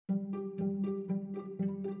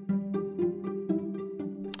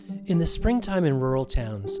In the springtime in rural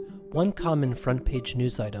towns, one common front page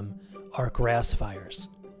news item are grass fires.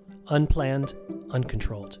 Unplanned,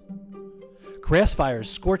 uncontrolled. Grass fires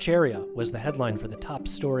scorch area was the headline for the top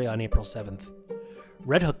story on April 7th.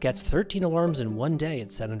 Red Hook gets 13 alarms in one day,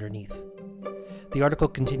 it said underneath. The article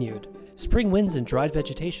continued, spring winds and dried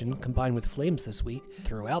vegetation combine with flames this week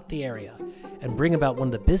throughout the area and bring about one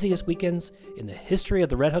of the busiest weekends in the history of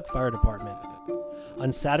the Red Hook Fire Department.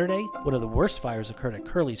 On Saturday, one of the worst fires occurred at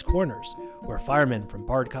Curly's Corners, where firemen from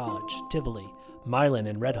Bard College, Tivoli, Milan,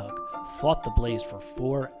 and Red Hook fought the blaze for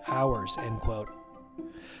 4 hours, end quote.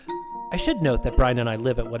 I should note that Brian and I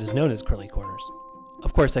live at what is known as Curly Corners.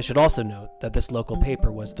 Of course, I should also note that this local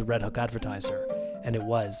paper was the Red Hook Advertiser, and it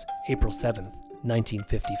was April 7th,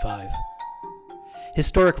 1955.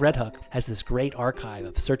 Historic Red Hook has this great archive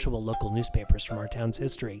of searchable local newspapers from our town's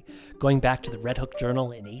history, going back to the Red Hook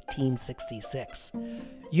Journal in 1866.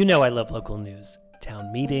 You know I love local news.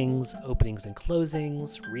 Town meetings, openings and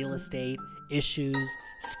closings, real estate, issues,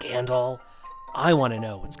 scandal. I want to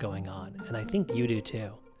know what's going on, and I think you do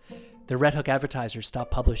too. The Red Hook Advertiser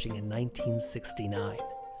stopped publishing in 1969,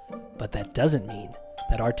 but that doesn't mean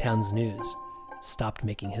that our town's news stopped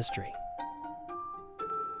making history.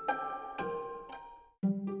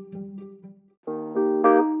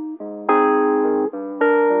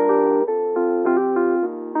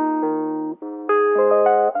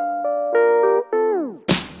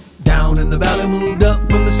 The valley moved up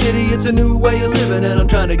from the city, it's a new way of living and I'm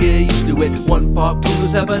trying to get used to it. 1 park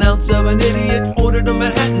poodles, half an ounce of an idiot. Ordered a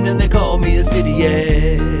Manhattan and they called me a city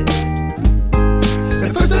ass.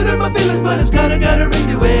 At first it hurt my feelings, but it's kinda got a ring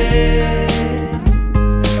to it.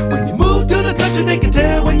 When you move to the country, they can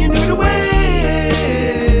tell when you're new to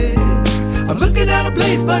it. I'm looking at a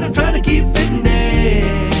place, but I'm trying to keep fitting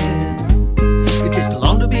in. It takes too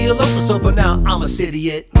long to be a local, so for now I'm a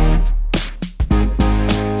city-it.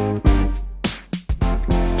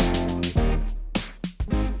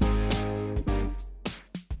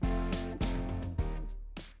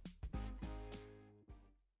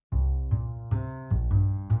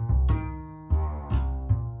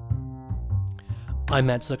 I'm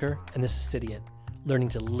Matt Zucker, and this is City-It, learning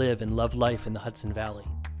to live and love life in the Hudson Valley.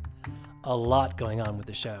 A lot going on with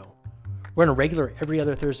the show. We're on a regular every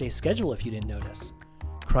other Thursday schedule if you didn't notice.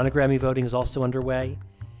 Chronogrammy voting is also underway.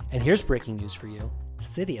 And here's breaking news for you.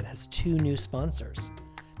 City-It has 2 new sponsors,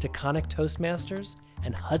 Taconic Toastmasters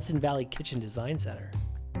and Hudson Valley Kitchen Design Center.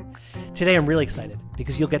 Today I'm really excited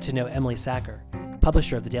because you'll get to know Emily Sacker,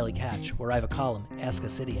 publisher of The Daily Catch, where I have a column, Ask a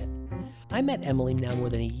City-It. I met Emily now more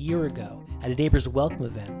than a year ago at a neighbor's welcome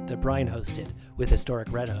event that Brian hosted with historic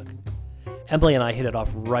Red Hook. Emily and I hit it off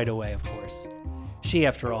right away, of course. She,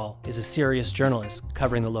 after all, is a serious journalist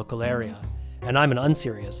covering the local area, and I'm an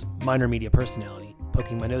unserious, minor media personality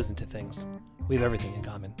poking my nose into things. We have everything in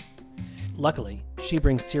common. Luckily, she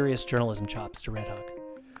brings serious journalism chops to Red Hook.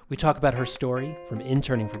 We talk about her story from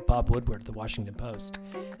interning for Bob Woodward at the Washington Post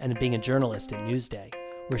and being a journalist at Newsday,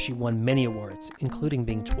 where she won many awards, including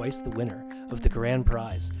being twice the winner of the Grand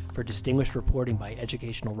Prize for Distinguished Reporting by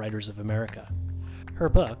Educational Writers of America. Her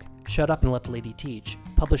book, Shut Up and Let the Lady Teach,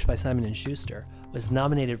 published by Simon & Schuster, was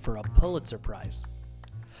nominated for a Pulitzer Prize.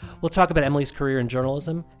 We'll talk about Emily's career in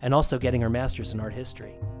journalism and also getting her master's in art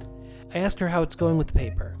history. I ask her how it's going with the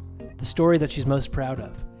paper, the story that she's most proud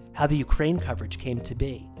of, how the Ukraine coverage came to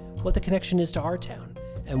be, what the connection is to our town,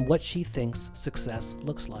 and what she thinks success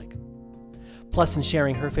looks like. Plus, in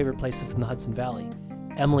sharing her favorite places in the Hudson Valley,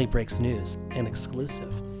 Emily breaks news, an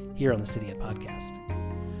exclusive, here on the City-It podcast.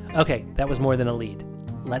 Okay, that was more than a lead.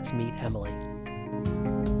 Let's meet Emily.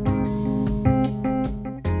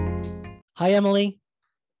 Hi, Emily.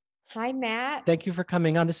 Hi, Matt. Thank you for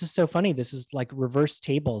coming on. This is so funny. This is like reverse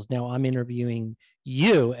tables. Now I'm interviewing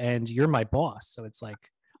you and you're my boss. So it's like,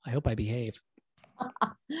 I hope I behave.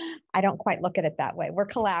 I don't quite look at it that way. We're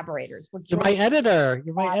collaborators. You're my editor.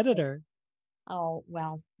 You're my editor. Oh,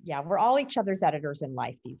 well, yeah, we're all each other's editors in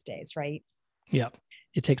life these days, right? Yeah,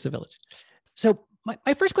 it takes a village. So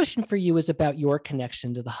my first question for you is about your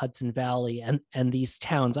connection to the Hudson Valley and these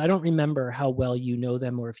towns. I don't remember how well you know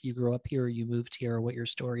them or if you grew up here or you moved here or what your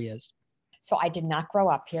story is. So I did not grow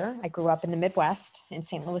up here. I grew up in the Midwest in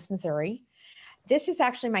St. Louis, Missouri. This is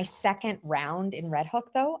actually my second round in Red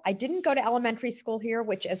Hook, though. I didn't go to elementary school here,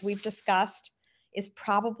 which, as we've discussed, is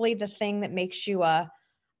probably the thing that makes you a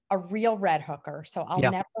real Red Hooker. So I'll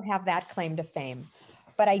never have that claim to fame.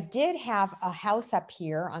 But I did have a house up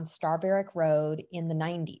here on Starbarrick Road in the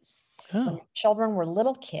 90s. Oh. When children were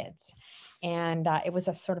little kids. And it was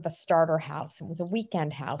a sort of a starter house. It was a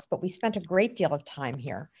weekend house, but we spent a great deal of time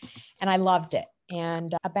here. And I loved it.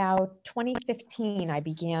 And about 2015, I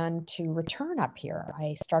began to return up here.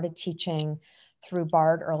 I started teaching through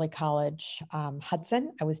Bard Early College,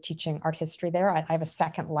 Hudson. I was teaching art history there. I have a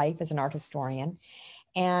second life as an art historian.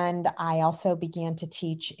 And I also began to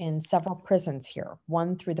teach in several prisons here,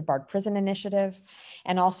 one through the Bard Prison Initiative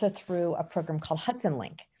and also through a program called Hudson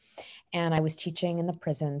Link. And I was teaching in the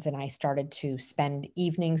prisons, and I started to spend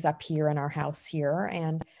evenings up here in our house here.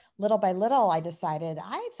 And little by little, I decided,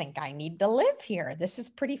 I think I need to live here. This is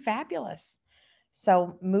pretty fabulous.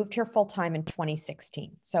 So moved here full time in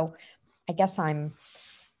 2016. So I guess I'm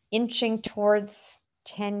inching towards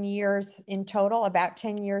 10 years in total, about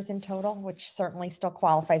 10 years in total, which certainly still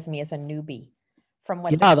qualifies me as a newbie from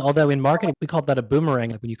what. Yeah, although in marketing, we call that a boomerang,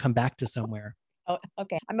 like when you come back to somewhere. Oh,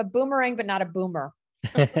 okay. I'm a boomerang, but not a boomer.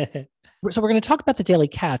 So we're going to talk about the Daily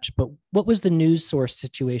Catch, but what was the news source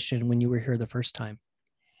situation when you were here the first time?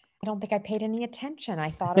 I don't think I paid any attention.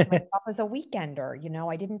 I thought of myself as a weekender. You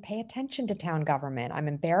know, I didn't pay attention to town government. I'm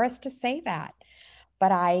embarrassed to say that,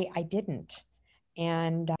 but I didn't.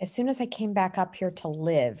 And as soon as I came back up here to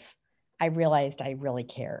live, I realized I really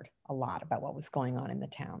cared a lot about what was going on in the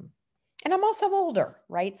town. And I'm also older,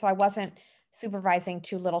 right? So I wasn't supervising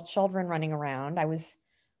two little children running around. I was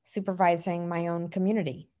supervising my own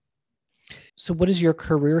community. So what is your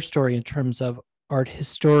career story in terms of art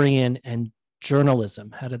historian and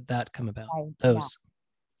journalism? How did that come about? Those.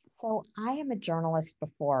 Yeah. So I am a journalist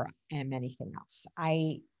before I am anything else.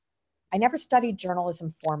 I never studied journalism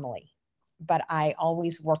formally, but I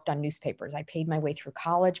always worked on newspapers. I paid my way through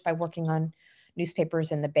college by working on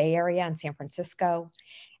newspapers in the Bay Area and San Francisco.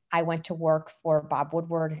 I went to work for Bob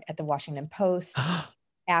Woodward at the Washington Post.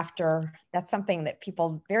 After that's something that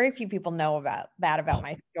very few people know about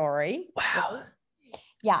my story. Wow.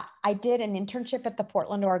 Yeah. I did an internship at the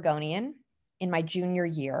Portland Oregonian in my junior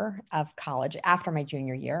year of college, after my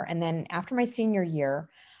junior year. And then after my senior year,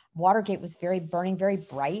 Watergate was burning very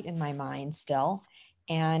bright in my mind still.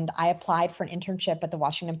 And I applied for an internship at the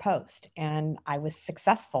Washington Post, and I was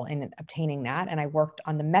successful in obtaining that. And I worked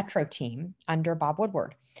on the Metro team under Bob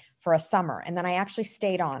Woodward for a summer. And then I actually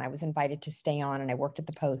stayed on. I was invited to stay on, and I worked at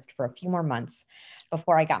the Post for a few more months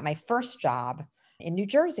before I got my first job in New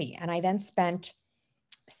Jersey. And I then spent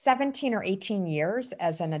 17 or 18 years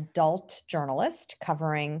as an adult journalist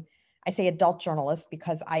covering, I say adult journalist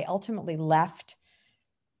because I ultimately left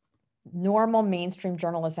normal mainstream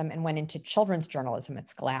journalism and went into children's journalism at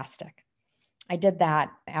Scholastic. I did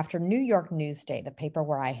that after New York Newsday, the paper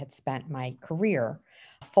where I had spent my career,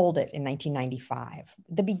 folded in 1995.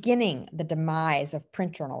 The beginning, the demise of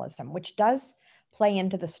print journalism, which does play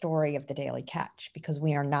into the story of the Daily Catch because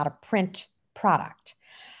we are not a print product.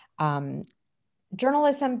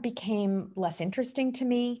 Journalism became less interesting to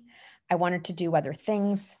me. I wanted to do other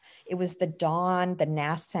things. It was the dawn, the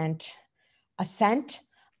nascent ascent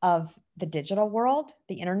of the digital world.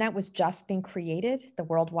 The internet was just being created, the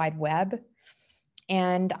World Wide Web.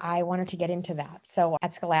 And I wanted to get into that. So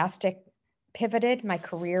at Scholastic, pivoted my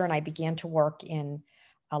career and I began to work in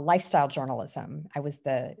lifestyle journalism. I was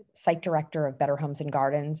the site director of Better Homes and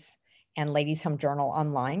Gardens and Ladies Home Journal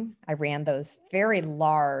Online. I ran those very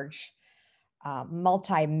large,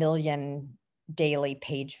 multi-million daily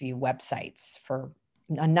page view websites for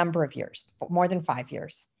a number of years, more than 5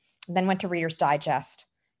 years. Then went to Reader's Digest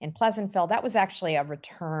in Pleasantville. That was actually a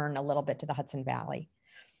return a little bit to the Hudson Valley,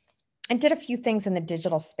 and did a few things in the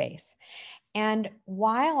digital space. And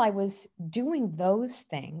while I was doing those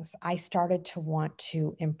things, I started to want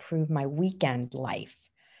to improve my weekend life.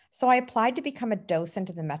 So I applied to become a docent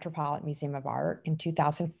at the Metropolitan Museum of Art in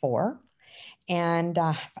 2004. And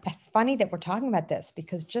it's funny that we're talking about this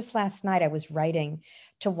because just last night I was writing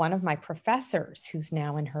to one of my professors who's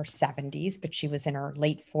now in her 70s, but she was in her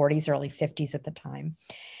late 40s, early 50s at the time.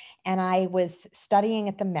 And I was studying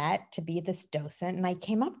at the Met to be this docent. And I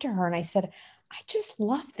came up to her and I said, I just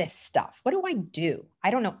love this stuff. What do I do?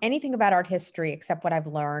 I don't know anything about art history except what I've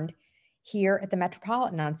learned here at the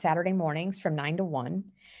Metropolitan on Saturday mornings from 9 to 1.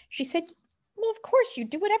 She said, well, of course, you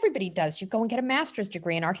do what everybody does. You go and get a master's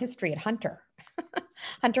degree in art history at Hunter,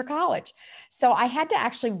 Hunter College. So I had to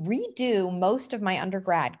actually redo most of my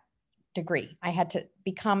undergrad degree. I had to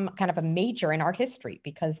become kind of a major in art history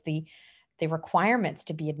because the requirements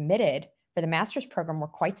to be admitted for the master's program were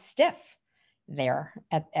quite stiff there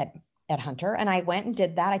at Hunter. And I went and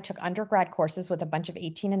did that. I took undergrad courses with a bunch of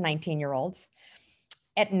 18 and 19-year-olds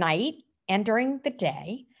at night and during the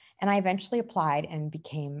day. And I eventually applied and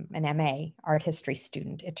became an MA art history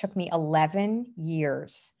student. It took me 11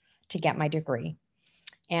 years to get my degree.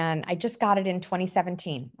 And I just got it in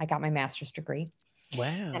 2017. I got my master's degree. Wow.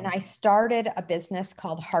 And I started a business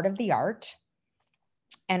called Heart of the Art.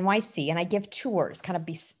 NYC, and I give tours, kind of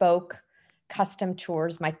bespoke, custom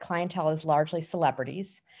tours. My clientele is largely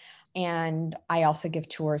celebrities. And I also give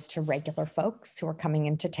tours to regular folks who are coming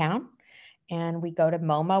into town. And we go to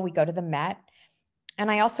MoMA, we go to the Met. And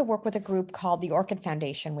I also work with a group called the Orchid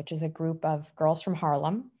Foundation, which is a group of girls from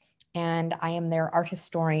Harlem. And I am their art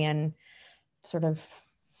historian, sort of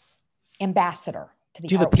ambassador to the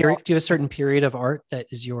Do you have art a period? world. Do you have a certain period of art that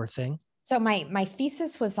is your thing? So my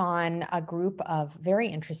thesis was on a group of very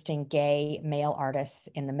interesting gay male artists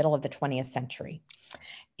in the middle of the 20th century.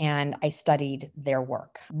 And I studied their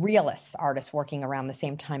work. Realist artists working around the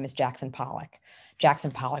same time as Jackson Pollock.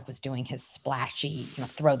 Jackson Pollock was doing his splashy,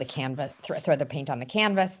 throw the paint on the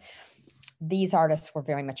canvas. These artists were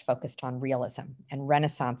very much focused on realism and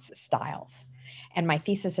Renaissance styles. And my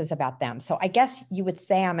thesis is about them. So I guess you would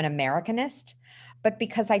say I'm an Americanist, but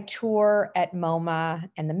because I tour at MoMA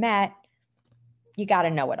and the Met, you got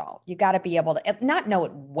to know it all. You got to be able to not know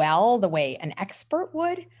it well the way an expert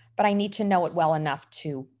would, but I need to know it well enough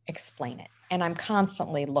to explain it. And I'm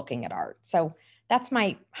constantly looking at art. So that's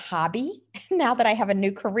my hobby now that I have a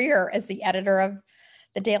new career as the editor of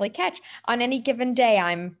the Daily Catch. On any given day,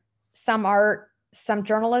 I'm some art, some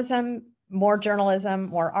journalism, more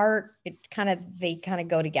art. They kind of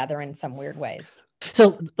go together in some weird ways.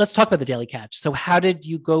 So let's talk about the Daily Catch. So how did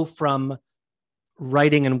you go from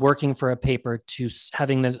writing and working for a paper to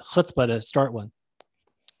having the chutzpah to start one?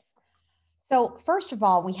 So first of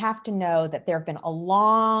all, we have to know that there have been a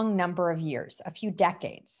long number of years, a few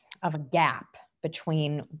decades of a gap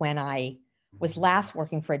between when I was last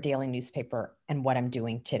working for a daily newspaper and what I'm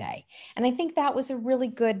doing today. And I think that was a really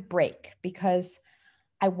good break because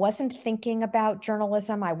I wasn't thinking about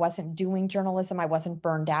journalism. I wasn't doing journalism. I wasn't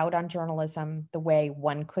burned out on journalism the way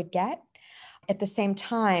one could get. At the same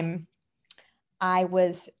time, I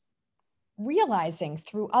was realizing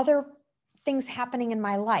through other things happening in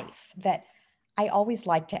my life that I always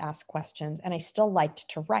liked to ask questions and I still liked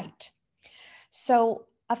to write. So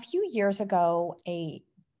a few years ago, a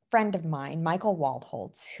friend of mine, Michael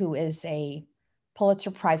Waldholtz, who is a Pulitzer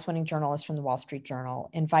Prize-winning journalist from the Wall Street Journal,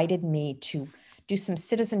 invited me to do some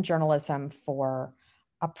citizen journalism for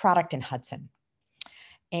a product in Hudson.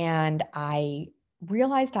 And I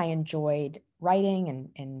realized I enjoyed writing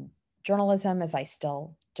and journalism as I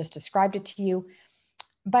still just described it to you,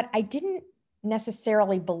 but I didn't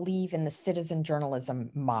necessarily believe in the citizen journalism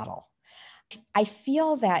model. I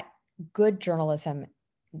feel that good journalism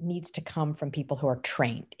needs to come from people who are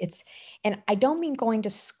trained. And I don't mean going to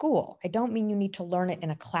school. I don't mean you need to learn it in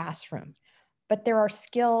a classroom, but there are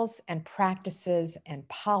skills and practices and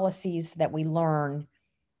policies that we learn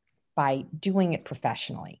by doing it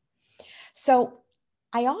professionally. So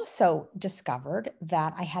I also discovered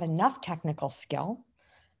that I had enough technical skill.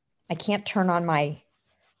 I can't turn on my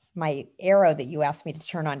arrow that you asked me to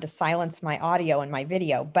turn on to silence my audio and my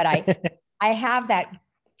video, but I have that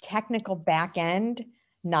technical back end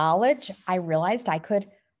knowledge. I realized I could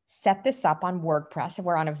set this up on WordPress.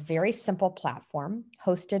 We're on a very simple platform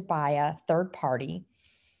hosted by a third party.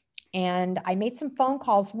 And I made some phone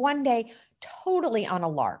calls one day, totally on a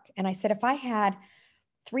lark. And I said, if I had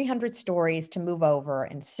 300 stories to move over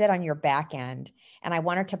and sit on your back end, and I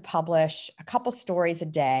wanted to publish a couple stories a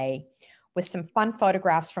day with some fun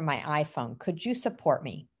photographs from my iPhone, could you support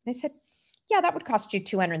me? They said, yeah, that would cost you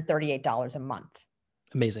 $238 a month.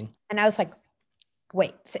 Amazing. And I was like,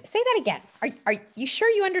 wait, say that again. Are you sure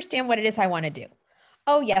you understand what it is I want to do?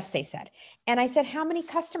 Oh, yes, they said. And I said, how many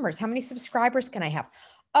customers, how many subscribers can I have?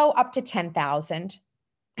 Oh, up to 10,000.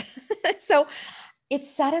 So it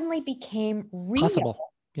suddenly became real.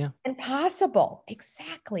 Possible. Yeah. And possible.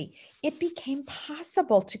 Exactly. It became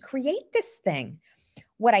possible to create this thing.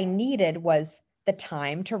 What I needed was the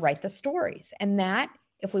time to write the stories. And that,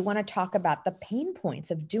 if we want to talk about the pain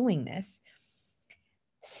points of doing this,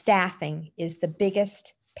 staffing is the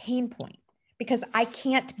biggest pain point because I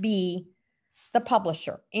can't be the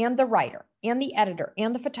publisher and the writer and the editor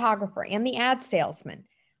and the photographer and the ad salesman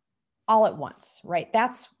all at once, right?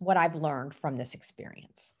 That's what I've learned from this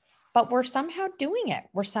experience. But we're somehow doing it.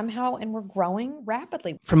 And we're growing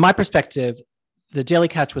rapidly. From my perspective, the Daily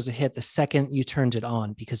Catch was a hit the second you turned it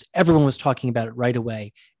on because everyone was talking about it right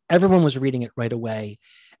away. Everyone was reading it right away.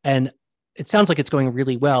 And it sounds like it's going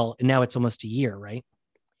really well. And now it's almost a year, right?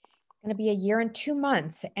 It's going to be a year and 2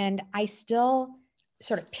 months. And I still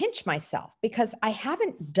sort of pinch myself because I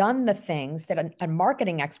haven't done the things that a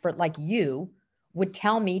marketing expert like you would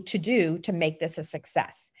tell me to do to make this a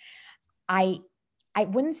success. I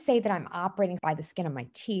wouldn't say that I'm operating by the skin of my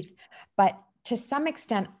teeth, but to some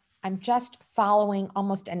extent, I'm just following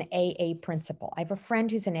almost an AA principle. I have a friend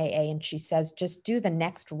who's an AA and she says, just do the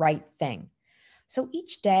next right thing. So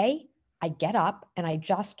each day I get up and I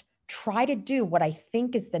just try to do what I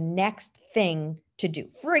think is the next thing to do.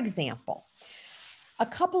 For example, a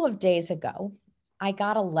couple of days ago, I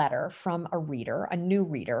got a letter from a reader, a new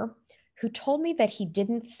reader, who told me that he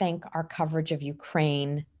didn't think our coverage of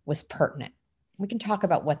Ukraine was pertinent. We can talk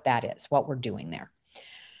about what that is, what we're doing there.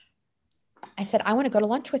 I said, I want to go to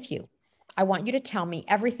lunch with you. I want you to tell me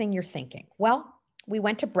everything you're thinking. Well, we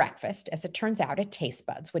went to breakfast, as it turns out, at Taste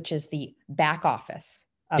Buds, which is the back office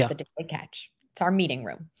of the Daily Catch. It's our meeting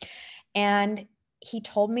room. And he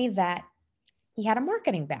told me that he had a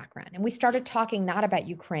marketing background. And we started talking not about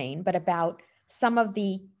Ukraine, but about some of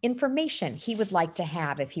the information he would like to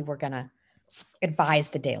have if he were going to advise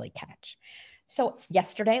the Daily Catch. So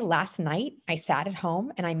last night, I sat at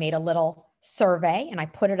home and I made a little survey and I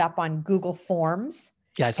put it up on Google Forms.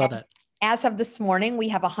 Yeah, I saw that. As of this morning, we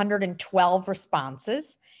have 112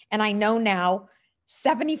 responses. And I know now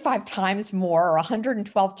 75 times more or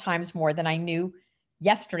 112 times more than I knew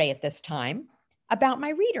yesterday at this time about my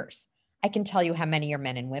readers. I can tell you how many are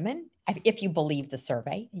men and women. If you believe the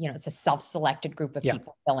survey, it's a self-selected group of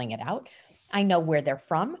people filling it out. I know where they're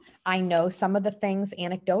from. I know some of the things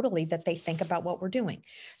anecdotally that they think about what we're doing.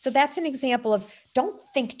 So that's an example of don't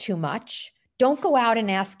think too much. Don't go out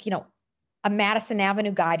and ask, a Madison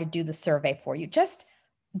Avenue guy to do the survey for you. Just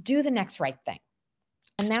do the next right thing.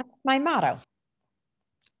 And that's my motto.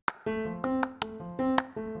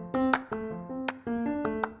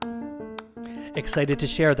 Excited to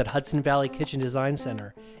share that Hudson Valley Kitchen Design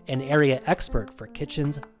Center, an area expert for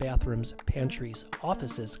kitchens, bathrooms, pantries,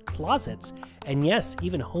 offices, closets, and yes,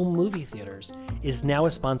 even home movie theaters, is now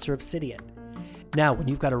a sponsor of City It. Now, when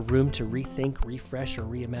you've got a room to rethink, refresh, or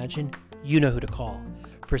reimagine, you know who to call.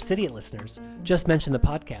 For City It listeners, just mention the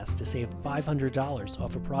podcast to save $500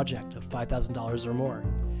 off a project of $5,000 or more.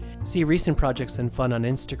 See recent projects and fun on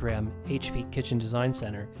Instagram, HV Kitchen Design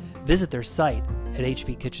Center, visit their site at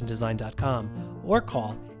hvkitchendesign.com, or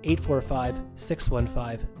call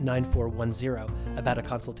 845-615-9410 about a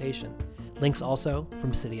consultation. Links also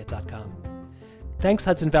from cityit.com. Thanks,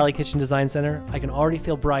 Hudson Valley Kitchen Design Center. I can already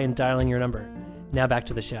feel Brian dialing your number. Now back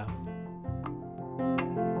to the show.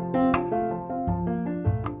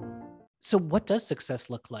 So what does success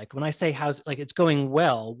look like? When I say it's going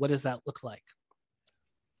well, what does that look like?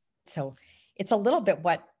 So it's a little bit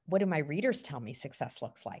what do my readers tell me success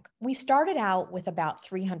looks like? We started out with about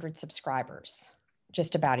 300 subscribers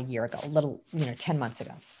just about a year ago, 10 months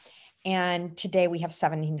ago. And today we have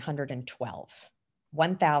 1,712.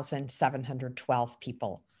 1,712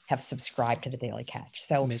 people have subscribed to the Daily Catch.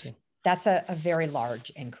 So amazing. That's a very large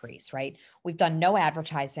increase, right? We've done no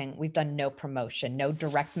advertising. We've done no promotion, no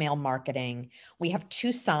direct mail marketing. We have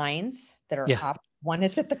 2 signs that are up. One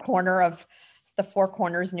is at the corner of the 4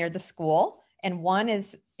 corners near the school, and one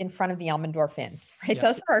is in front of the Elmendorf Inn, right? Yeah.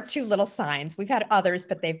 Those are our 2 little signs. We've had others,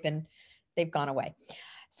 but they've gone away.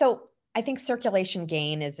 So I think circulation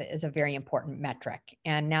gain is a very important metric.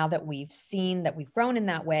 And now that we've seen that we've grown in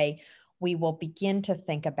that way, we will begin to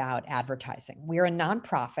think about advertising. We're a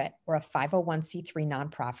nonprofit, we're a 501c3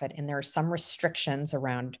 nonprofit, and there are some restrictions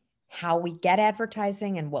around how we get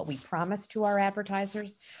advertising and what we promise to our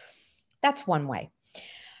advertisers. That's one way.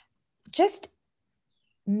 Just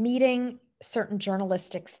meeting certain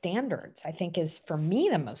journalistic standards, I think, is for me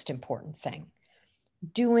the most important thing.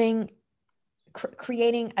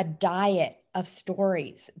 Creating a diet of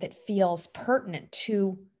stories that feels pertinent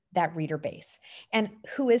to that reader base. And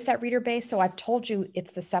who is that reader base? So I've told you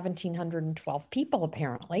it's the 1,712 people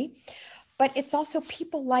apparently, but it's also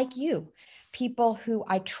people like you, people who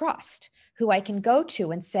I trust, who I can go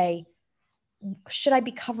to and say, should I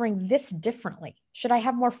be covering this differently? Should I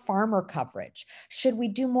have more farmer coverage? Should we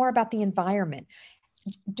do more about the environment?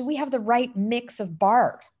 Do we have the right mix of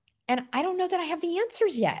BARD? And I don't know that I have the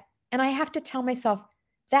answers yet. And I have to tell myself,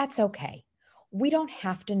 that's okay. We don't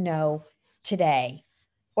have to know today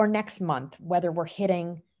or next month whether we're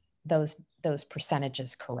hitting those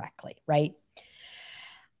percentages correctly, right?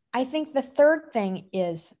 I think the third thing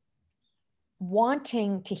is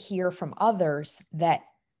wanting to hear from others that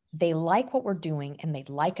they like what we're doing and they'd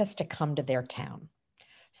like us to come to their town.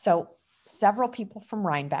 So several people from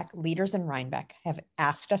Rhinebeck, leaders in Rhinebeck, have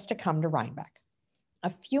asked us to come to Rhinebeck. A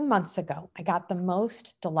few months ago, I got the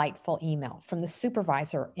most delightful email from the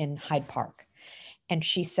supervisor in Hyde Park. And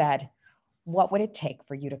she said, what would it take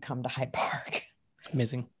for you to come to Hyde Park?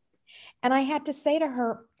 Amazing. And I had to say to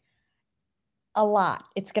her, a lot.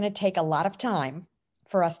 It's going to take a lot of time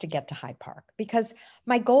for us to get to Hyde Park, because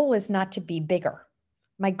my goal is not to be bigger.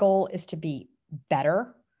 My goal is to be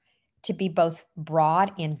better, to be both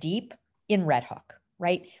broad and deep in Red Hook,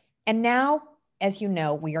 right? And now, as you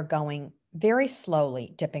know, we are going very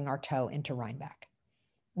slowly dipping our toe into Rhinebeck.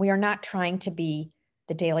 We are not trying to be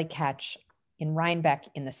the Daily Catch in Rhinebeck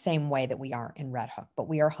in the same way that we are in Red Hook, but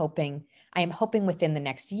I am hoping within the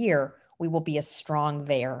next year, we will be as strong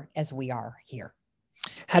there as we are here.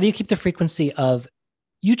 How do you keep the frequency of,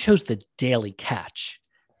 you chose the Daily Catch,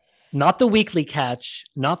 not the weekly catch,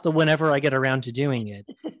 not the whenever I get around to doing it.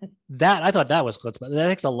 I thought that was close, but that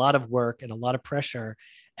takes a lot of work and a lot of pressure,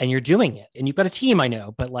 and you're doing it. And you've got a team, I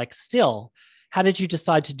know, but like still, how did you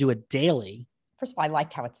decide to do a daily? First of all, I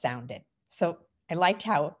liked how it sounded. So I liked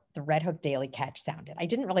how the Red Hook Daily Catch sounded. I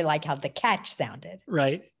didn't really like how the catch sounded.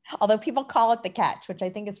 Right. Although people call it the catch, which I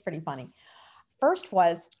think is pretty funny. First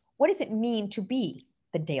was, what does it mean to be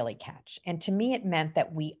the Daily Catch? And to me, it meant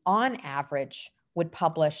that we, on average, would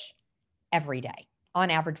publish every day, on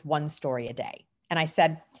average, one story a day. And I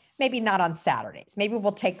said, maybe not on Saturdays. Maybe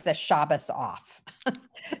we'll take the Shabbos off.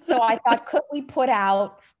 So I thought, could we put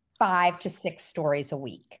out 5 to 6 stories a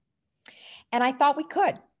week? And I thought we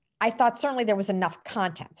could. I thought certainly there was enough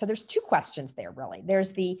content. So there's 2 questions there, really.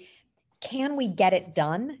 There's can we get it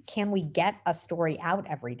done? Can we get a story out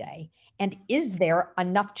every day? And is there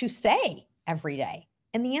enough to say every day?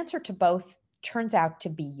 And the answer to both turns out to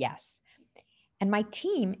be yes. And my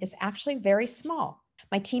team is actually very small.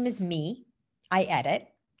 My team is me. I edit.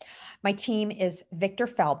 My team is Victor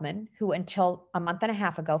Feldman, who until a month and a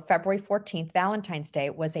half ago, February 14th, Valentine's Day,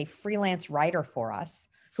 was a freelance writer for us,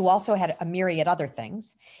 who also had a myriad other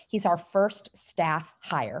things. He's our first staff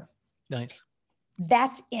hire. Nice.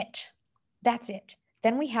 That's it. That's it.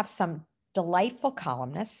 Then we have some delightful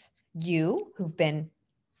columnists, who've been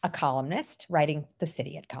a columnist writing the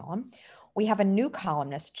City It column. We have a new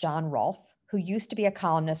columnist, John Rolfe, who used to be a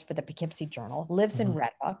columnist for the Poughkeepsie Journal, lives in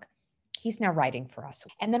Red Hook. He's now writing for us.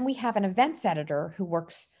 And then we have an events editor who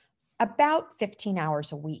works about 15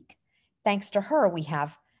 hours a week. Thanks to her, we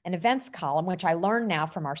have an events column, which I learned now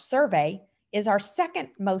from our survey is our second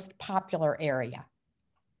most popular area.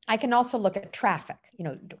 I can also look at traffic,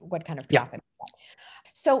 what kind of traffic. Yeah.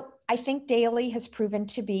 So I think daily has proven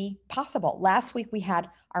to be possible. Last week, we had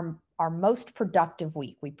our most productive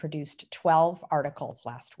week. We produced 12 articles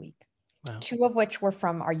last week, wow. 2 of which were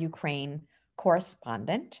from our Ukraine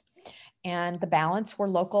correspondent, and the balance were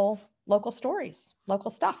local stories,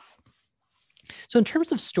 local stuff. So in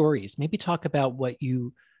terms of stories, maybe talk about what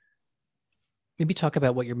you're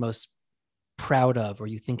most proud of or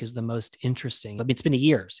you think is the most interesting. I mean, it's been a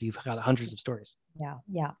year, so you've got hundreds of stories.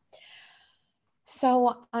 Yeah.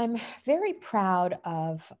 So I'm very proud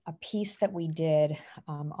of a piece that we did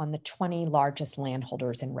on the 20 largest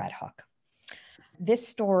landholders in Red Hook. This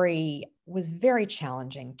story was very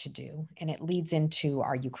challenging to do, and it leads into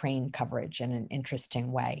our Ukraine coverage in an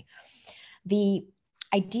interesting way. The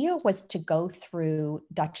idea was to go through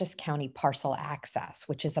Dutchess County Parcel Access,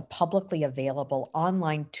 which is a publicly available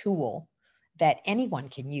online tool that anyone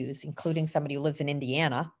can use, including somebody who lives in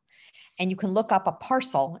Indiana. And you can look up a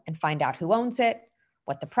parcel and find out who owns it,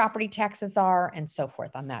 what the property taxes are, and so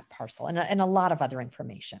forth on that parcel, and a lot of other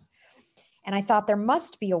information. And I thought there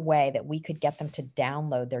must be a way that we could get them to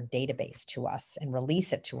download their database to us and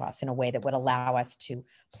release it to us in a way that would allow us to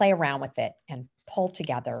play around with it and pull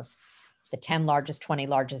together the 10 largest, 20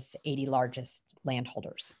 largest, 80 largest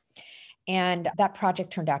landholders. And that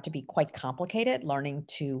project turned out to be quite complicated, learning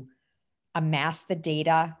to amass the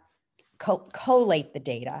data, collate the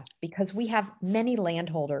data, because we have many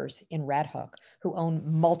landholders in Red Hook who own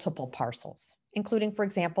multiple parcels, including, for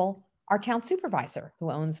example, our town supervisor,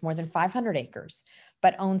 who owns more than 500 acres,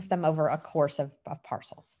 but owns them over a course of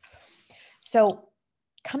parcels. So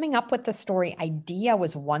coming up with the story idea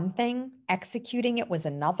was one thing, executing it was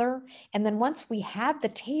another. And then once we had the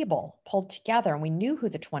table pulled together and we knew who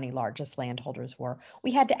the 20 largest landholders were,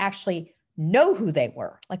 we had to actually know who they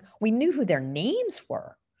were. Like, we knew who their names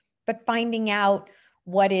were, but finding out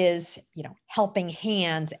what is, Helping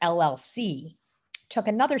Hands LLC took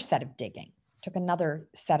another set of digging, took another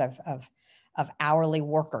set of hourly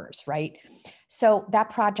workers, right? So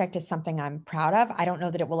that project is something I'm proud of. I don't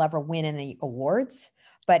know that it will ever win any awards,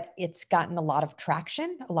 but it's gotten a lot of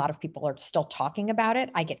traction. A lot of people are still talking about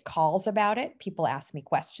it. I get calls about it. People ask me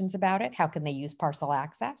questions about it. How can they use Parcel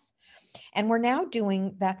Access? And we're now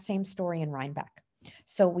doing that same story in Rhinebeck.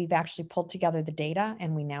 So we've actually pulled together the data,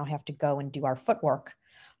 and we now have to go and do our footwork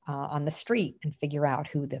on the street and figure out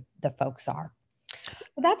who the folks are.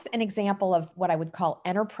 So that's an example of what I would call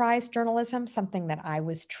enterprise journalism, something that I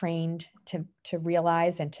was trained to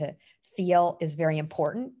realize and to feel is very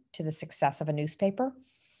important to the success of a newspaper.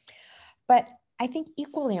 But I think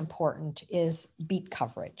equally important is beat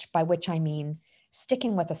coverage, by which I mean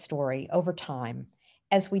sticking with a story over time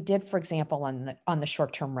as we did, for example, on the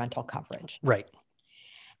short-term rental coverage. Right.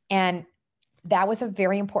 And that was a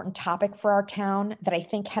very important topic for our town that I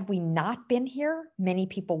think had we not been here, many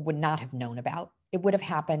people would not have known about. It would have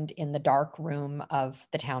happened in the dark room of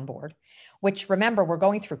the town board, which, remember, we're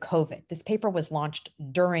going through COVID. This paper was launched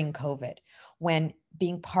during COVID, when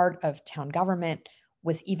being part of town government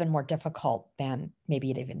was even more difficult than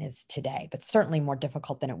maybe it even is today, but certainly more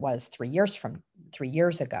difficult than it was 3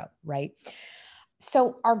 years ago, right?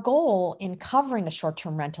 So our goal in covering the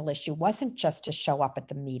short-term rental issue wasn't just to show up at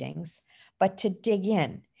the meetings, but to dig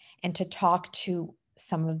in and to talk to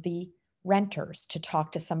some of the renters, to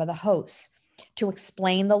talk to some of the hosts, to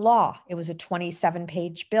explain the law. It was a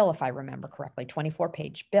 27-page bill, if I remember correctly,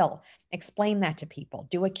 24-page bill. Explain that to people,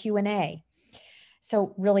 do a Q&A.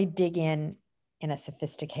 So really dig in a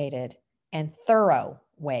sophisticated and thorough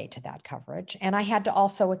way to that coverage. And I had to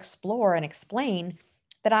also explore and explain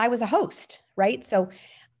that I was a host, right? So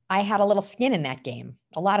I had a little skin in that game,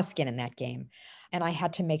 a lot of skin in that game. And I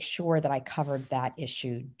had to make sure that I covered that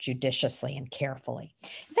issue judiciously and carefully.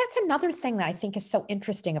 That's another thing that I think is so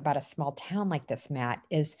interesting about a small town like this, Matt,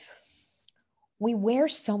 is we wear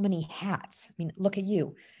so many hats. I mean, look at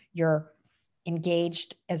you. You're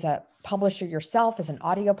engaged as a publisher yourself, as an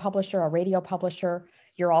audio publisher, a radio publisher.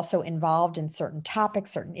 You're also involved in certain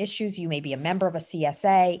topics, certain issues. You may be a member of a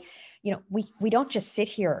CSA. You know, we don't just sit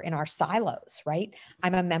here in our silos, right?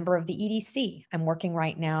 I'm a member of the EDC. I'm working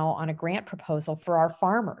right now on a grant proposal for our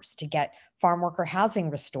farmers to get farm worker housing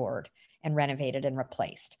restored and renovated and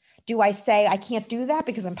replaced. Do I say I can't do that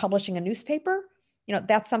because I'm publishing a newspaper? You know,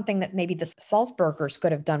 that's something that maybe the Salzburgers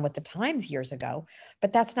could have done with the Times years ago,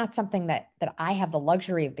 but that's not something that I have the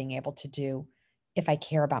luxury of being able to do if I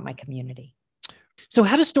care about my community. So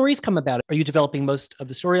how do stories come about? Are you developing most of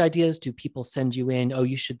the story ideas? Do people send you in, oh,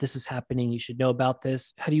 this is happening, you should know about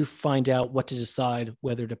this? How do you find out what to decide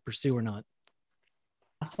whether to pursue or not?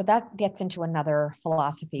 So that gets into another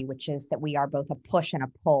philosophy, which is that we are both a push and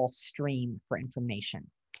a pull stream for information.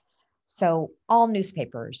 So all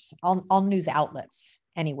newspapers, all news outlets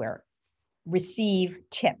anywhere receive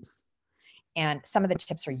tips. And some of the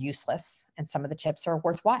tips are useless and some of the tips are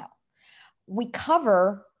worthwhile. We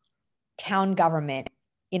cover town government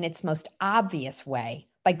in its most obvious way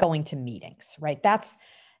by going to meetings, right? That's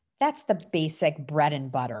the basic bread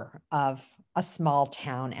and butter of a small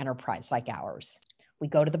town enterprise like ours. We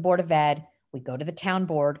go to the Board of Ed, we go to the town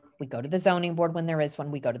board, we go to the zoning board when there is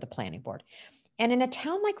one, we go to the planning board. And in a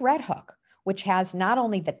town like Red Hook, which has not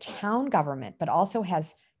only the town government, but also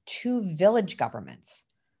has 2 village governments,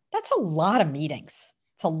 that's a lot of meetings.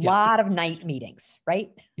 It's a lot of night meetings,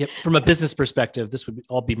 right? Yep. From a business perspective, this would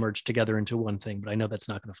all be merged together into one thing, but I know that's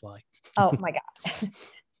not going to fly. Oh my God.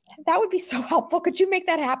 That would be so helpful. Could you make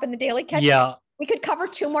that happen, the Daily Catch? Yeah. We could cover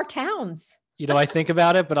 2 more towns. You know, I think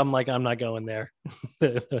about it, but I'm like, I'm not going there.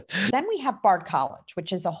 Then we have Bard College,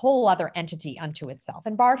 which is a whole other entity unto itself.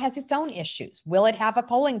 And Bard has its own issues. Will it have a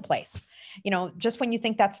polling place? You know, just when you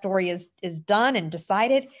think that story is done and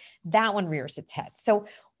decided, that one rears its head. So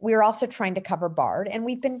we're also trying to cover Bard. And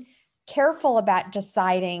we've been careful about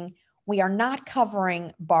deciding we are not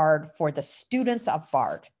covering Bard for the students of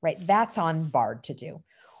Bard, right? That's on Bard to do.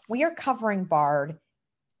 We are covering Bard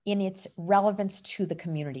in its relevance to the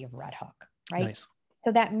community of Red Hook, right? Nice.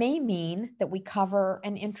 So that may mean that we cover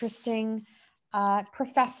an interesting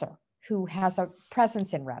professor who has a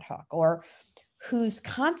presence in Red Hook or whose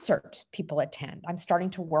concert people attend. I'm starting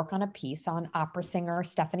to work on a piece on opera singer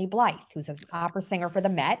Stephanie Blythe, who's an opera singer for the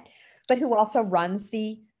Met, but who also runs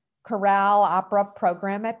the chorale opera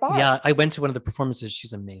program at Bard. Yeah, I went to one of the performances.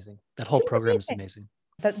 She's amazing. That whole program is amazing.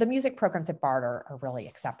 The music programs at Bard are really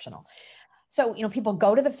exceptional. So, you know, people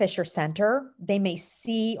go to the Fisher Center, they may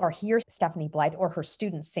see or hear Stephanie Blythe or her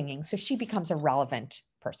students singing, so she becomes a relevant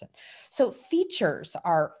person. So features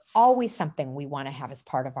are always something we want to have as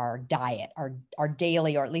part of our diet, our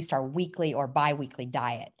daily, or at least our weekly or biweekly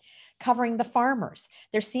diet. Covering the farmers.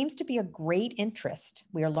 There seems to be a great interest,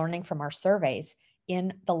 we are learning from our surveys,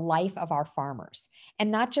 in the life of our farmers.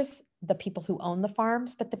 And not just the people who own the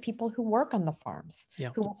farms, but the people who work on the farms,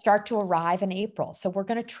 who will start to arrive in April. So we're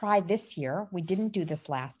going to try this year. We didn't do this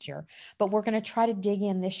last year, but we're going to try to dig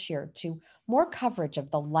in this year to more coverage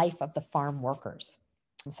of the life of the farm workers.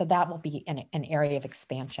 So that will be an area of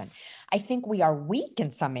expansion. I think we are weak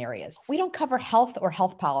in some areas. We don't cover health or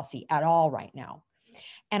health policy at all right now.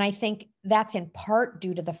 And I think that's in part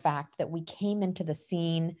due to the fact that we came into the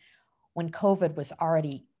scene when COVID was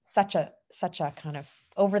already such a kind of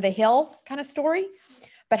over the hill kind of story.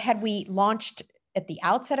 But had we launched at the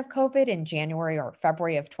outset of COVID in January or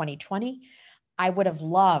February of 2020, I would have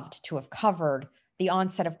loved to have covered the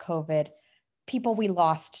onset of COVID, people we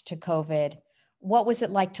lost to COVID. What was it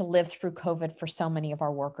like to live through COVID for so many of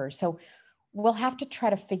our workers? So we'll have to try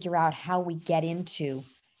to figure out how we get into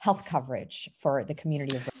health coverage for the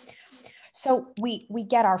community of. So we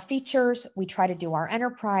get our features, we try to do our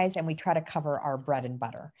enterprise, and we try to cover our bread and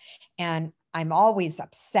butter. And I'm always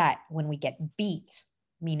upset when we get beat,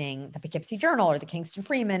 meaning the Poughkeepsie Journal or the Kingston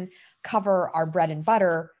Freeman cover our bread and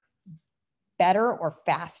butter better or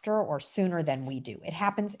faster or sooner than we do. It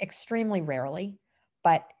happens extremely rarely,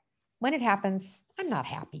 but when it happens, I'm not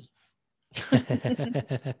happy.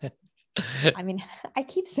 I mean, I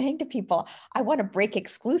keep saying to people, I want to break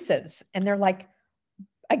exclusives. And they're like,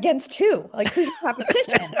 against who? Like, who's your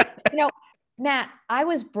competition? Matt, I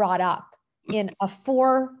was brought up in a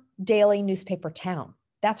 4 daily newspaper town.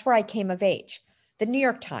 That's where I came of age. The New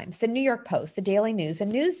York Times, the New York Post, the Daily News,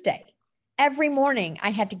 and Newsday. Every morning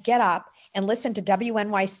I had to get up and listen to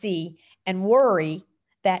WNYC and worry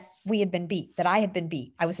that we had been beat, that I had been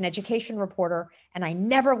beat. I was an education reporter, and I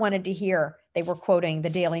never wanted to hear they were quoting the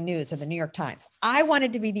Daily News or the New York Times. I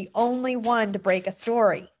wanted to be the only one to break a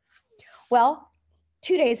story. Well,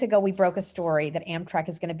 2 days ago, we broke a story that Amtrak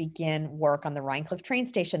is going to begin work on the Rhinecliff train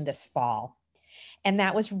station this fall. And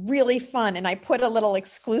that was really fun. And I put a little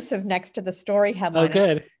exclusive next to the story headline. Oh,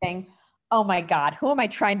 good. Saying, oh my God, who am I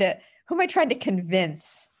trying to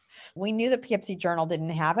convince? We knew the Poughkeepsie Journal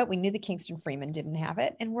didn't have it. We knew the Kingston Freeman didn't have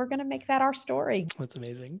it. And we're going to make that our story. That's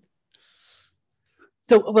amazing.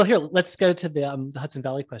 So, well, here, let's go to the Hudson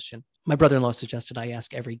Valley question. My brother-in-law suggested I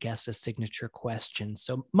ask every guest a signature question.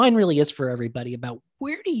 So mine really is for everybody about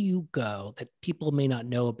where do you go that people may not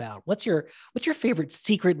know about? What's your favorite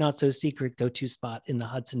secret, not so secret go-to spot in the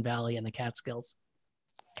Hudson Valley and the Catskills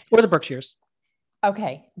or the Berkshires?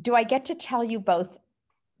 Okay. Do I get to tell you both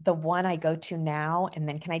the one I go to now, and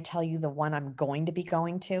then can I tell you the one I'm going to be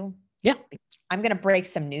going to? Yeah. I'm going to break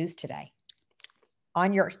some news today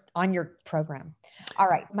on your program. All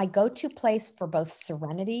right. My go-to place for both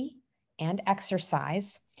serenity and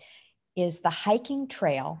exercise is the hiking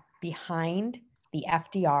trail behind the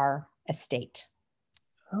FDR estate.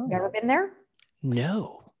 Oh. You ever been there?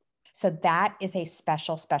 No. So that is a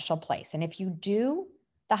special, special place. And if you do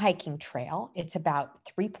the hiking trail, it's about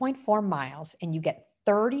 3.4 miles, and you get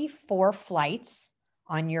 34 flights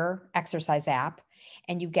on your exercise app,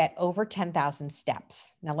 and you get over 10,000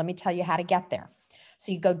 steps. Now, let me tell you how to get there.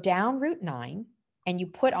 So you go down Route 9 and you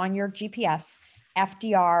put on your GPS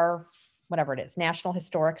FDR, whatever it is, National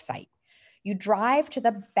Historic Site. You drive to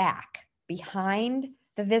the back behind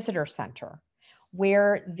the visitor center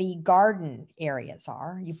where the garden areas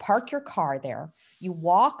are. You park your car there. You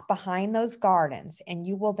walk behind those gardens, and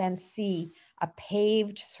you will then see a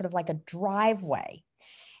paved sort of like a driveway.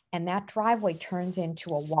 And that driveway turns into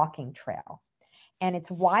a walking trail. And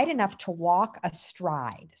it's wide enough to walk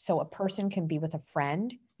astride. So a person can be with a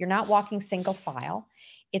friend. You're not walking single file.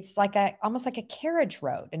 It's like almost like a carriage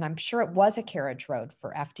road. And I'm sure it was a carriage road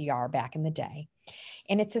for FDR back in the day.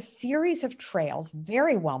 And it's a series of trails,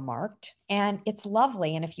 very well marked, and it's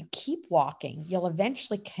lovely. And if you keep walking, you'll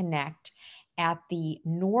eventually connect at the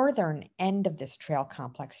northern end of this trail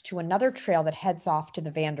complex to another trail that heads off to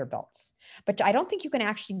the Vanderbilts. But I don't think you can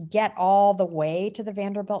actually get all the way to the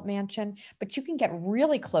Vanderbilt mansion, but you can get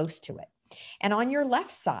really close to it. And on your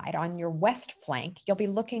left side, on your west flank, you'll be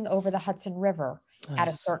looking over the Hudson River. Nice. At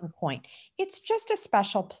a certain point. It's just a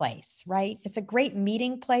special place, right? It's a great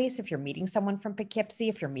meeting place if you're meeting someone from Poughkeepsie,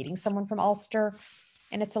 if you're meeting someone from Ulster,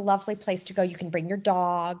 and it's a lovely place to go. You can bring your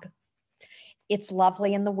dog. It's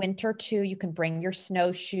lovely in the winter too. You can bring your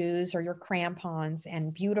snowshoes or your crampons,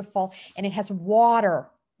 and beautiful. And it has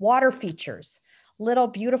water features, little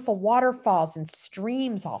beautiful waterfalls and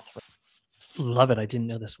streams all through. Love it. I didn't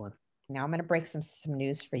know this one. Now I'm going to break some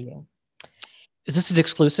news for you. Is this an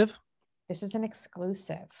exclusive? This is an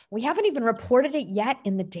exclusive. We haven't even reported it yet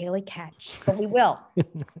in the Daily Catch, but we will.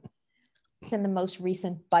 In the most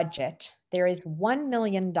recent budget, there is $1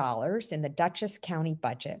 million in the Dutchess County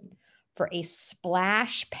budget for a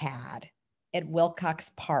splash pad at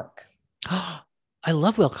Wilcox Park. I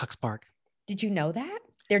love Wilcox Park. Did you know that?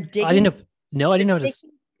 They're digging. I didn't notice.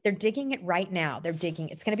 They're digging it right now. They're digging.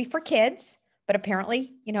 It's going to be for kids, but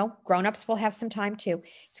apparently, grown-ups will have some time too.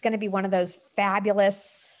 It's going to be one of those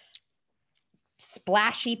fabulous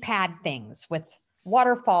splashy pad things with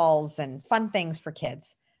waterfalls and fun things for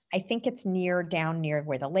kids. I think it's down near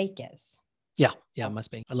where the lake is. Yeah, it must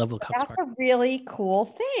be. I love Wilcox Park. That's a really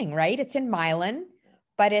cool thing, right? It's in Milan,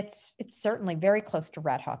 but it's certainly very close to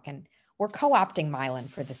Red Hook, and we're co-opting Milan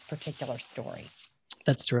for this particular story.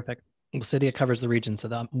 That's terrific. Well, Cydia covers the region,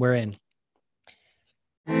 so we're in.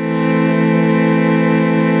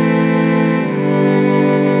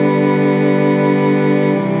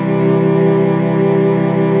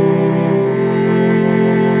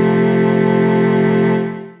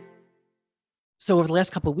 So over the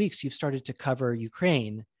last couple of weeks, you've started to cover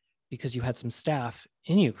Ukraine because you had some staff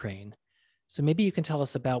in Ukraine. So maybe you can tell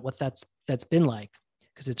us about what that's been like,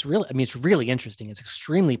 because it's really, I mean, it's really interesting. It's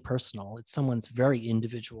extremely personal. It's someone's very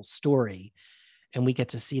individual story, and we get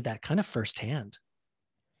to see that kind of firsthand.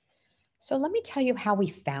 So let me tell you how we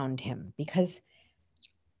found him, because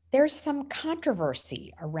there's some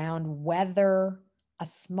controversy around whether a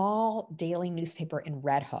small daily newspaper in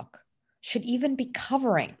Red Hook should even be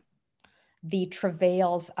covering the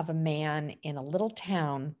travails of a man in a little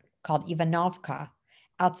town called Ivanovka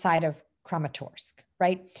outside of Kramatorsk,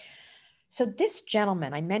 right? So this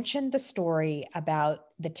gentleman, I mentioned the story about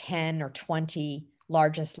the 10 or 20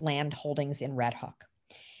 largest land holdings in Red Hook.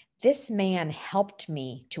 This man helped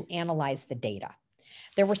me to analyze the data.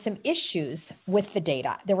 There were some issues with the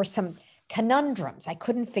data. There were some conundrums I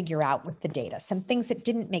couldn't figure out with the data, some things that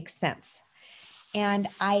didn't make sense. And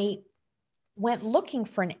I went looking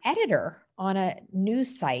for an editor on a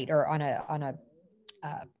news site or on a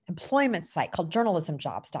employment site called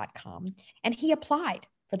journalismjobs.com. And he applied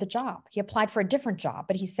for the job. He applied for a different job,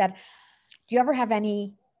 but he said, do you ever have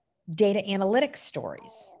any data analytics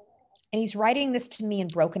stories? And he's writing this to me in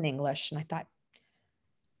broken English. And I thought,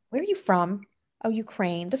 where are you from? Oh,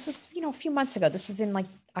 Ukraine. This was, a few months ago. This was in like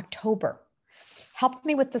October. Helped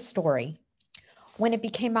me with the story. When it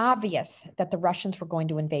became obvious that the Russians were going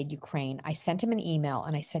to invade Ukraine, I sent him an email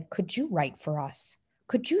and I said, could you write for us?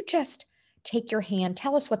 Could you just take your hand,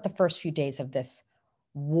 tell us what the first few days of this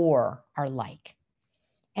war are like?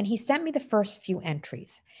 And he sent me the first few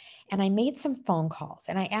entries. And I made some phone calls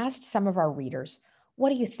and I asked some of our readers, what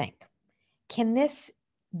do you think? Can this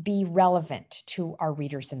be relevant to our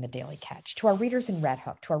readers in the Daily Catch, to our readers in Red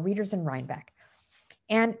Hook, to our readers in Rhinebeck?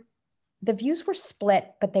 And the views were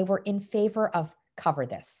split, but they were in favor of cover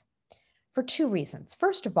this for two reasons.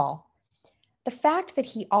 First of all, the fact that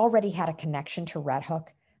he already had a connection to Red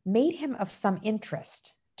Hook made him of some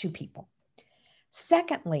interest to people.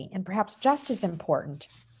 Secondly, and perhaps just as important,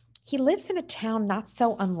 he lives in a town not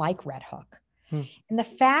so unlike Red Hook. And the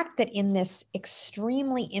fact that in this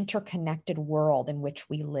extremely interconnected world in which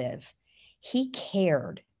we live, he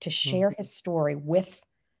cared to share his story with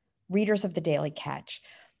readers of the Daily Catch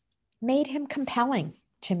made him compelling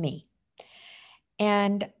to me.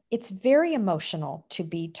 And it's very emotional to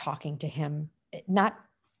be talking to him, not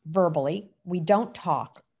verbally. We don't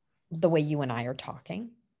talk the way you and I are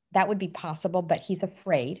talking. That would be possible, but he's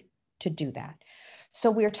afraid to do that. So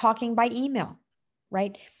we're talking by email,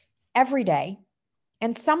 right? Every day.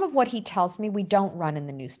 And some of what he tells me, we don't run in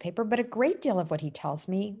the newspaper, but a great deal of what he tells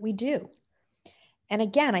me, we do. And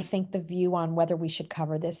again, I think the view on whether we should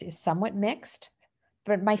cover this is somewhat mixed,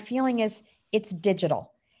 but my feeling is it's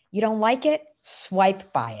digital. You don't like it,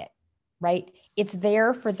 swipe by it, right? It's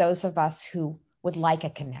there for those of us who would like a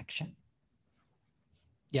connection.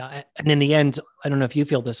 Yeah. And in the end, I don't know if you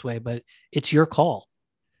feel this way, but it's your call.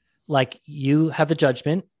 Like, you have the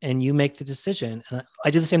judgment and you make the decision. And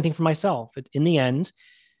I do the same thing for myself. But in the end,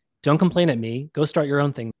 don't complain at me. Go start your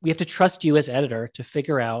own thing. We have to trust you as editor to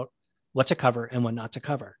figure out what to cover and what not to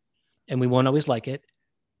cover. And we won't always like it,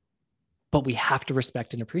 but we have to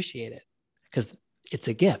respect and appreciate it because it's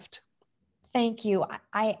a gift. Thank you.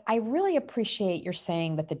 I really appreciate your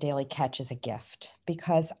saying that the Daily Catch is a gift,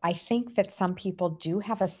 because I think that some people do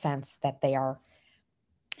have a sense that they are,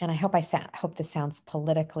 and I hope this sounds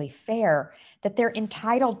politically fair, that they're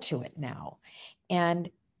entitled to it now. And,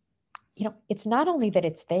 it's not only that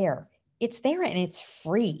it's there and it's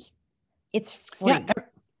free. It's free. Yeah,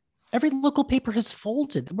 every local paper has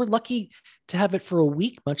folded. We're lucky to have it for a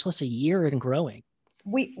week, much less a year, and growing.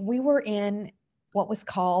 We were in what was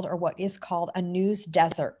called, or what is called, a news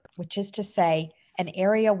desert, which is to say an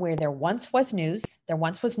area where there once was news, there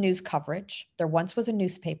once was news coverage, there once was a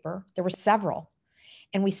newspaper, there were several.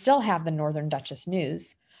 And we still have the Northern Duchess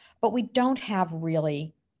News, but we don't have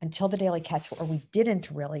really, until the Daily Catch, or we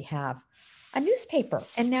didn't really have a newspaper.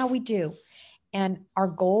 And now we do. And our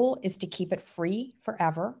goal is to keep it free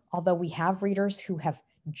forever, although we have readers who have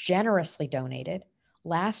generously donated.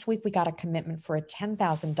 Last week, we got a commitment for a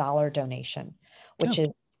 $10,000 donation, which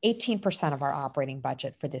is 18% of our operating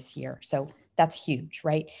budget for this year. So that's huge,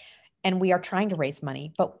 right? And we are trying to raise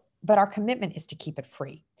money, but our commitment is to keep it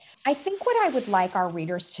free. I think what I would like our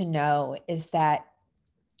readers to know is that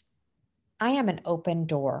I am an open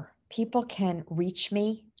door. People can reach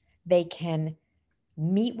me. They can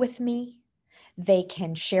meet with me. They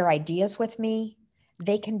can share ideas with me.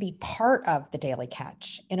 They can be part of the Daily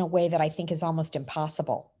Catch in a way that I think is almost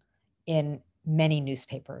impossible in many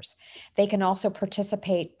newspapers. They can also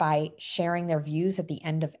participate by sharing their views at the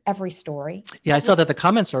end of every story. Yeah, I saw that the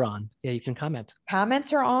comments are on. Yeah, you can comment.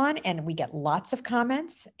 Comments are on, and we get lots of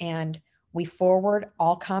comments, and we forward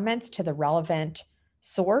all comments to the relevant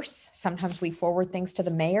source. Sometimes we forward things to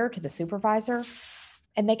the mayor, to the supervisor,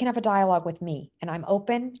 and they can have a dialogue with me. And I'm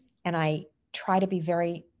open, and I try to be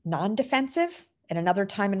very non-defensive. At another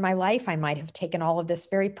time in my life, I might have taken all of this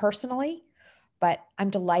very personally, but I'm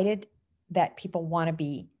delighted that people want to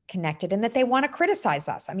be connected and that they want to criticize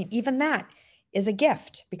us. I mean, even that is a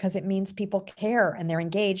gift because it means people care and they're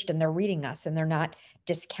engaged and they're reading us and they're not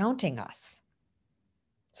discounting us.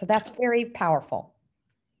 So that's very powerful.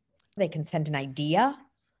 They can send an idea.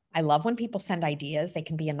 I love when people send ideas. They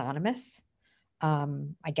can be anonymous.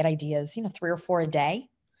 I get ideas, 3 or 4 a day,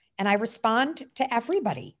 and I respond to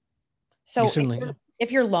everybody. So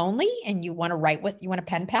if you're lonely and you want to write you want a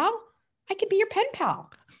pen pal, I could be your pen pal.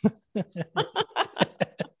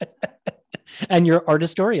 And you're art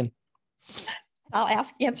historian. I'll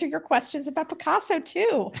answer your questions about Picasso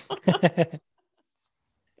too.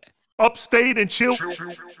 Upstate and chill.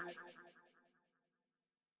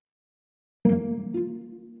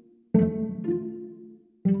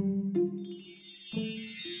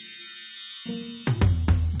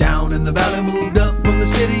 Down in the valley, moved up from the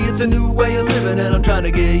city. It's a new way of living and I'm trying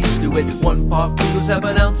to get used to it. 1 park noodles, half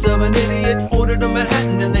an ounce of an idiot. Ordered a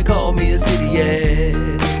Manhattan and they call me a city, At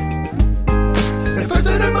first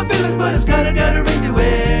I hurt my feelings, but it's kinda got her into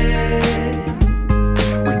it.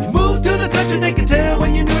 When you move to the country, they can tell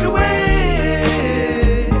when you're new to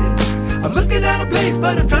it. I'm looking at a place,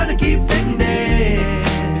 but I'm trying to keep fitting in.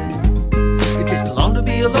 It takes too long to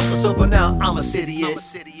be a local, so for now I'm a city, I'm a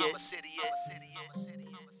city, I'm a city, I'm a city, I'm a city,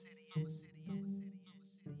 I'm a city.